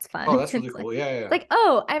day. That's fun. Oh, that's really cool. Yeah. Like,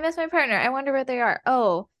 oh, I miss my partner. I wonder where they are.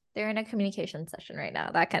 Oh, they're in a communication session right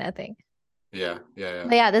now. That kind of thing. But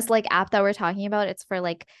yeah, this like app that we're talking about, it's for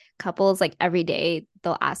like couples. Like every day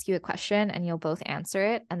they'll ask you a question and you'll both answer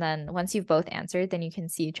it. And then once you've both answered, then you can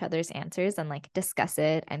see each other's answers and like discuss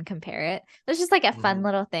it and compare it. It's just like a fun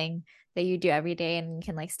little thing that you do every day and you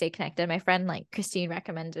can like stay connected. My friend like Christine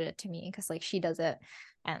recommended it to me because like she does it.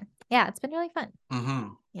 And yeah, it's been really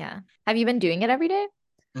fun. Yeah. Have you been doing it every day?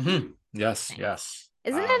 Yes, Nice. yes.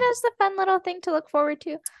 Isn't it just a fun little thing to look forward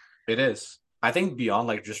to? It is. I think beyond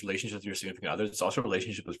like just relationships with your significant others, it's also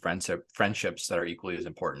relationship with friendships that are equally as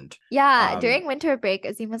important. Yeah, during winter break,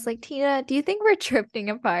 Azim was like, Tina, do you think we're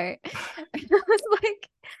drifting apart? I was like,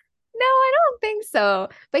 no, I don't think so.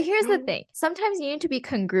 But here's the thing. Sometimes you need to be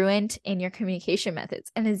congruent in your communication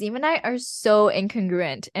methods. And Azim and I are so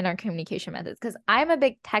incongruent in our communication methods because I'm a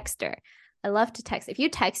big texter. I love to text. If you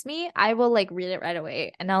text me, I will like read it right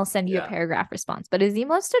away and I'll send you a paragraph response. But Azim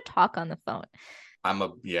loves to talk on the phone.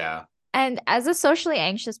 And as a socially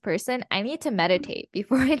anxious person, I need to meditate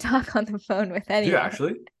before I talk on the phone with anyone. Do you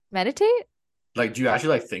actually meditate? Like, do you actually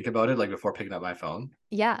like think about it like before picking up my phone?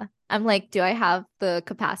 Yeah. I'm like, do I have the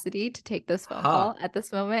capacity to take this phone call at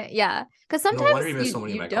this moment? Yeah. Because sometimes no wonder you miss so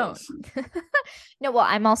many of my don't. calls. No, well,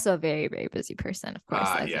 I'm also a very, very busy person, of course.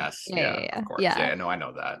 Yes. Yeah. Of course. Yeah. No, I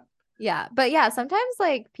know that. Yeah. But yeah, sometimes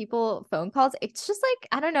like people phone calls, it's just like,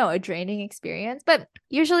 I don't know, a draining experience. But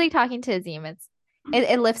usually talking to Azim,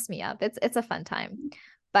 it lifts me up. It's a fun time.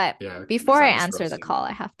 But before I answer the call,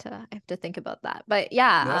 I have to think about that. But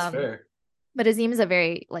yeah, that's fair. But Azim is a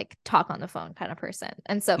very like talk on the phone kind of person.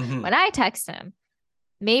 And so when I text him,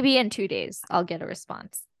 maybe in 2 days I'll get a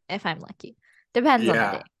response if I'm lucky. Depends on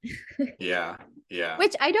the day. Yeah.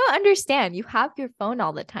 Which I don't understand. You have your phone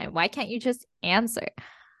all the time. Why can't you just answer?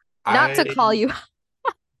 Not to call you.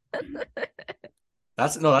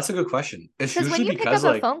 That's a good question. It's usually when you pick up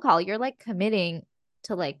like, a phone call, you're like committing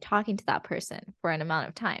to like talking to that person for an amount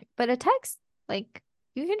of time. But a text, like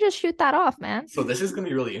you can just shoot that off, man. So this is going to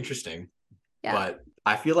be really interesting. Yeah. But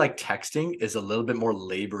I feel like texting is a little bit more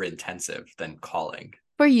labor intensive than calling.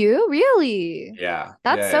 For you? Really? Yeah.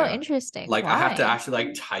 That's so interesting. Like Why? I have to actually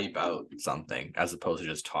like type out something as opposed to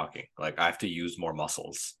just talking. Like I have to use more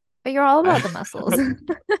muscles. But you're all about the muscles.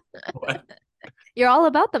 What? You're all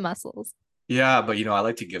about the muscles. Yeah, but I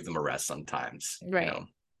like to give them a rest sometimes. Right.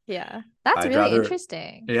 Yeah. That's really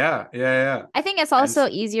interesting. Yeah. I think it's also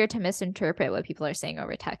easier to misinterpret what people are saying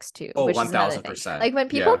over text too. Oh, which 1000%. Like when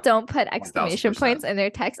people don't put exclamation 1000%. Points in their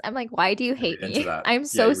text, I'm like, why do you hate me? I'm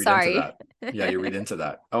so sorry. Yeah, you read into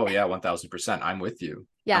that. Oh yeah, 1000%. I'm with you.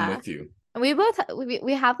 Yeah. I'm with you. We both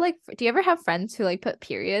we have like, do you ever have friends who like put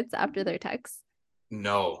periods after their texts?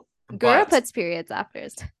 No. Gura puts periods after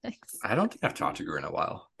his text. I don't think I've talked to Gura in a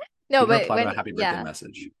while. No, but when a happy birthday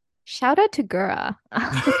message. Shout out to Gura.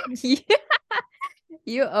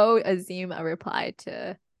 You owe Azim a reply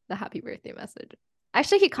to the happy birthday message.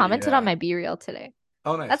 Actually, he commented on my BeReal today.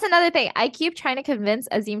 Oh, nice. That's another thing. I keep trying to convince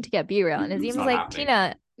Azim to get BeReal, and Azim's like, happening.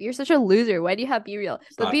 Tina, you're such a loser. Why do you have BeReal?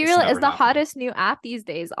 But BeReal is the hottest new app these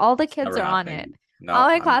days. All the kids are on it. No, all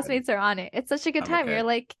my classmates are on it. It's such a good time. Okay. You're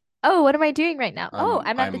like, oh, what am I doing right now?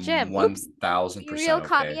 I'm at the gym. 1000%. BeReal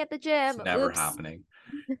caught me at the gym. It's never happening.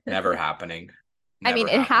 Never happening. I mean,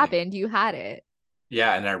 it happened. You had it.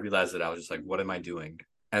 Yeah, and I realized that I was just like, what am I doing?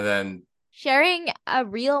 And then sharing a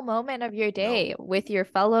real moment of your day with your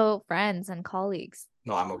fellow friends and colleagues.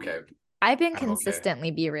 No, I'm okay. I've been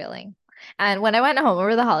consistently BeRealing. And when I went home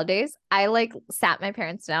over the holidays, I like sat my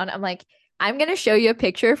parents down. I'm like, I'm going to show you a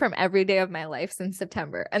picture from every day of my life since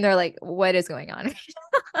September. And they're like, what is going on?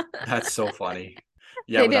 That's so funny.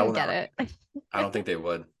 Yeah, they didn't get it. I don't think they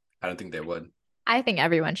would. I think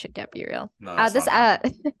everyone should get BeReal. No, this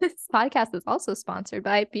podcast is also sponsored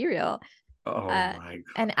by BeReal. Oh my God.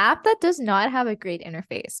 An app that does not have a great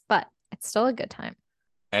interface, but it's still a good time.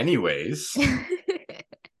 Anyways.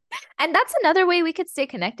 And that's another way we could stay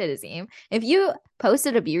connected, Azim. If you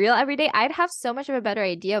posted a BeReal every day, I'd have so much of a better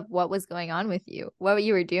idea of what was going on with you, what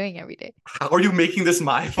you were doing every day. How are you making this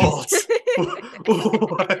my fault?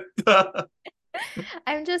 What the...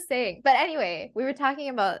 I'm just saying. But anyway, we were talking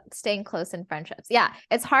about staying close in friendships. Yeah,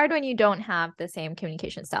 it's hard when you don't have the same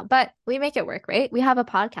communication style, but we make it work, right? We have a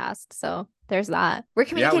podcast, so there's that. We're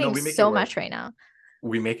communicating so much right now.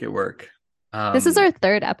 We make it work. This is our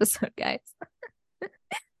 3rd episode, guys.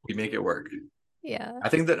 We make it work. Yeah. I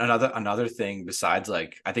think that another thing besides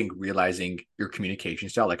like, I think realizing your communication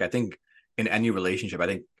style, like I think in any relationship, I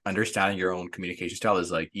think understanding your own communication style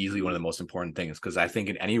is like easily one of the most important things. Cause I think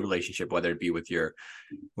in any relationship, whether it be with your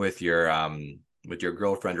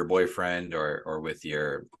girlfriend or boyfriend or with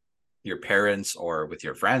your parents or with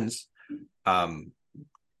your friends,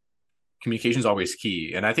 communication is always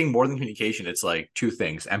key. And I think more than communication, it's like two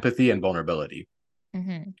things: empathy and vulnerability.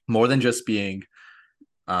 More than just being,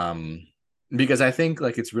 because I think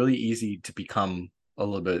like it's really easy to become a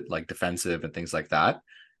little bit like defensive and things like that.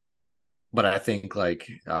 But I think like,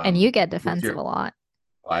 and you get defensive a lot.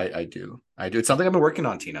 I do. It's something I've been working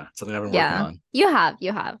on, Tina. It's something I've been working on. You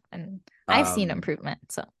have, and I've seen improvement.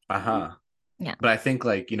 So yeah. But I think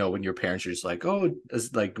like, when your parents are just like, oh,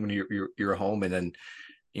 it's like when you're home and then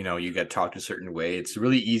you get taught a certain way, it's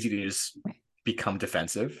really easy to just become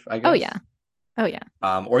defensive, I guess. Oh yeah.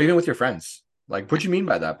 Or even with your friends, like, what do you mean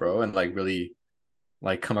by that, bro? And like really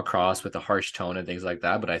like come across with a harsh tone and things like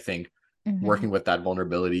that. But I think working with that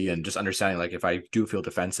vulnerability and just understanding, like, if I do feel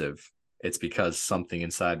defensive, it's because something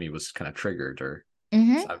inside me was kind of triggered, or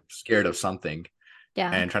I'm scared of something.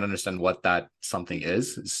 Yeah. And trying to understand what that something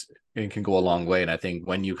is, it can go a long way. And I think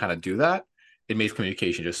when you kind of do that, it makes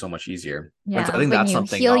communication just so much easier. Yeah. And so I think when that's you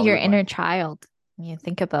something heal your inner child, you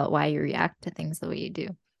think about why you react to things the way you do.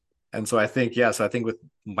 And so I think, with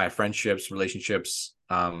my friendships, relationships,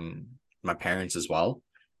 my parents as well,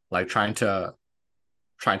 like trying to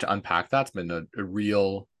unpack that's been a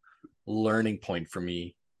real learning point for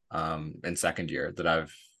me in second year that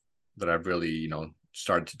I've really,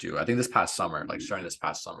 started to do. I think this past summer, like starting this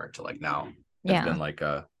past summer to like now, it's been like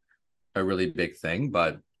a really big thing.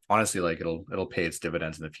 But honestly, like it'll pay its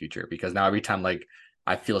dividends in the future, because now every time like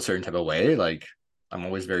I feel a certain type of way, like I'm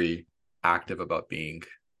always very active about being,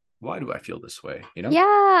 why do I feel this way?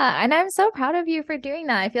 Yeah. And I'm so proud of you for doing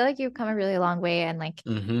that. I feel like you've come a really long way. And like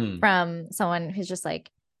from someone who's just like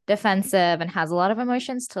defensive and has a lot of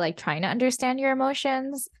emotions to like trying to understand your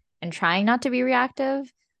emotions and trying not to be reactive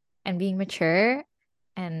and being mature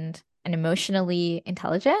and emotionally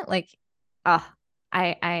intelligent. Like, I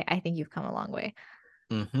think you've come a long way.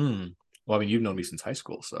 Well, I mean, you've known me since high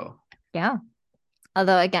school, so yeah.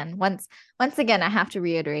 Although again, once again, I have to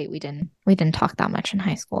reiterate, we didn't talk that much in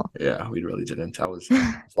high school. Yeah, we really didn't. I was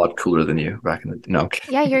a lot cooler than you back in the no.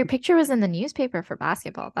 Yeah, your picture was in the newspaper for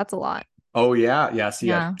basketball. That's a lot. Oh yeah.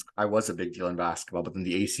 See, I was a big deal in basketball, but then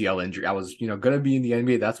the ACL injury, I was gonna be in the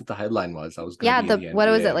NBA. That's what the headline was. I was gonna be in the NBA, what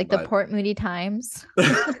was it, like the Port Moody Times?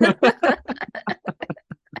 I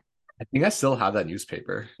think I still have that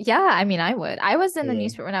newspaper. Yeah, I mean, I was in the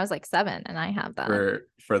newspaper when I was like 7, and I have that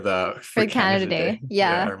for Canada Day.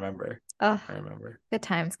 Yeah, I remember. I remember. Good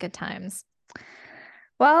times.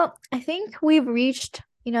 Well, I think we've reached,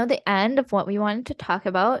 the end of what we wanted to talk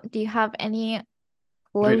about. Do you have any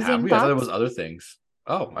closing thoughts? I thought it was other things.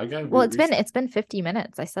 Oh, I got. Well, it's been 50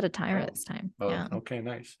 minutes. I set a timer this time. Oh, yeah. Okay,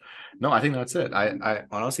 nice. No, I think that's it. I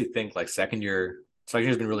honestly think like second year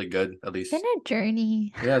has been really good. At least it's been a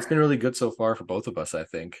journey. Yeah, it's been really good so far for both of us, I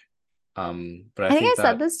think. But I think I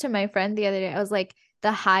said this to my friend the other day. I was like,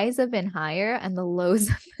 the highs have been higher and the lows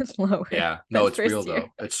have been lower. Yeah, no, it's real though.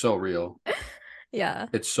 It's so real. Yeah,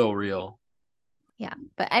 it's so real. Yeah,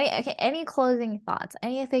 but any closing thoughts?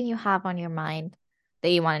 Anything you have on your mind that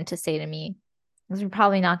you wanted to say to me? Because we're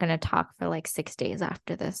probably not going to talk for like 6 days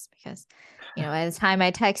after this, because by the time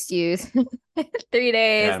I text you 3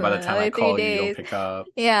 days, yeah, and by the time I call you, you'll pick up.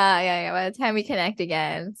 Yeah. By the time we connect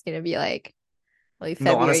again, it's gonna be like February.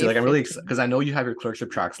 No, honestly, like I'm really excited because I know you have your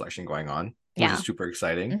clerkship track selection going on, which is super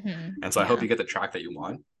exciting, and so I hope you get the track that you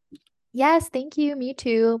want. Yes, thank you. Me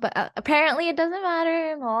too. But apparently, it doesn't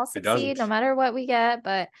matter. We'll all succeed no matter what we get.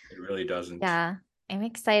 But it really doesn't. Yeah. I'm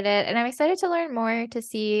excited, and I'm excited to learn more, to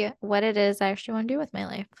see what it is I actually want to do with my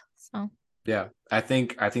life. So yeah, I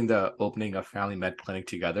think the opening of Family Med Clinic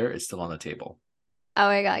together is still on the table. Oh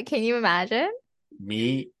my God, can you imagine?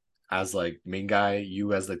 Me as like main guy,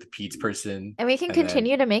 you as like the peds person, and we can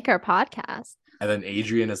continue to make our podcast. And then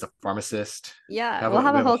Adrian as a pharmacist. Yeah, we'll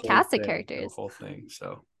have a whole cast of characters. The whole thing.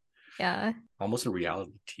 So yeah, almost a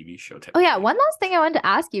reality TV show type. Oh yeah, one last thing I wanted to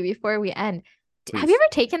ask you before we end. Please. Have you ever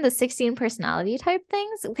taken the 16 personality type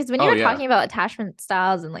things? Because when you were talking about attachment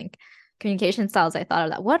styles and like communication styles, I thought of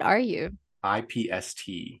that. What are you?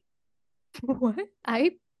 IPST. What?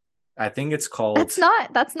 I think it's called. That's not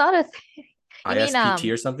a thing.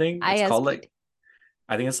 ISPT or something. It's called like.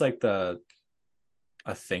 I think it's like a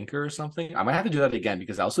thinker or something. I might have to do that again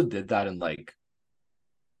because I also did that in like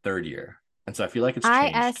third year, and so I feel like it's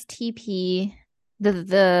changed. ISTP.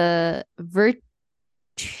 The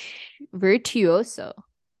virtuoso.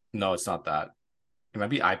 No, it's not that. It might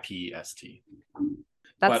be IPST.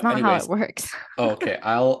 That's not how it works. Okay.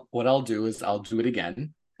 What I'll do is I'll do it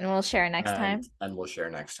again. And we'll share next time. And we'll share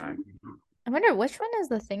next time. I wonder which one is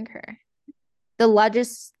the thinker? The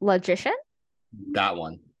logician? That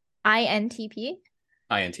one. INTP?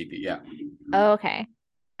 INTP, yeah. Oh, okay.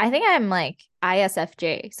 I think I'm like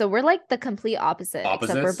ISFJ. So we're like the complete opposite, except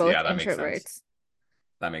we're Opposites? both Yeah, that makes introverts. sense.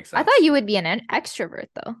 That makes I sense. thought you would be an extrovert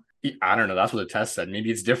though. I don't know. That's what the test said.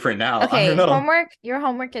 Maybe it's different now. I Okay, don't know. homework. Your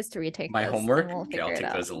homework is to retake My this, homework? and we'll Okay, figure I'll it take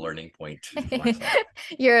that out. as a learning point for myself.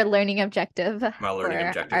 Your learning objective My learning for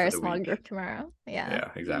objective our for the small week. group tomorrow. Yeah. Yeah,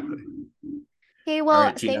 exactly. Okay, All well,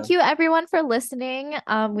 right, Tina. thank you everyone for listening.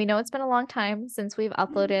 We know it's been a long time since we've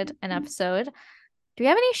uploaded an episode. Do we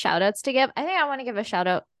have any shout outs to give? I think I want to give a shout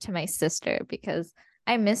out to my sister because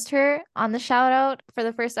I missed her on the shout out for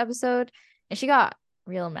the first episode and she got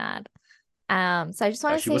real mad. So I just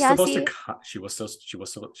want to She say was supposed to Yassi, she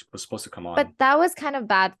was supposed to come on. but that was kind of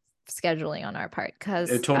bad scheduling on our part because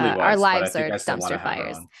It totally was, our but I lives think are I still want to dumpster have her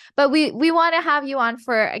fires. on. But we want to have you on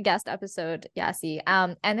for a guest episode, Yassi.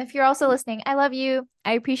 And if you're also listening, I love you.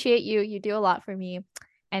 I appreciate you. You do a lot for me,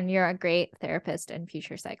 and you're a great therapist and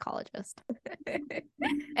future psychologist.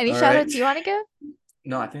 Any All shout right. outs you want to give?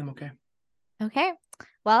 No, I think I'm okay. Okay.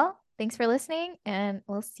 Well, thanks for listening, and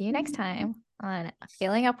we'll see you next time on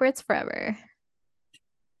Failing Upwards Forever.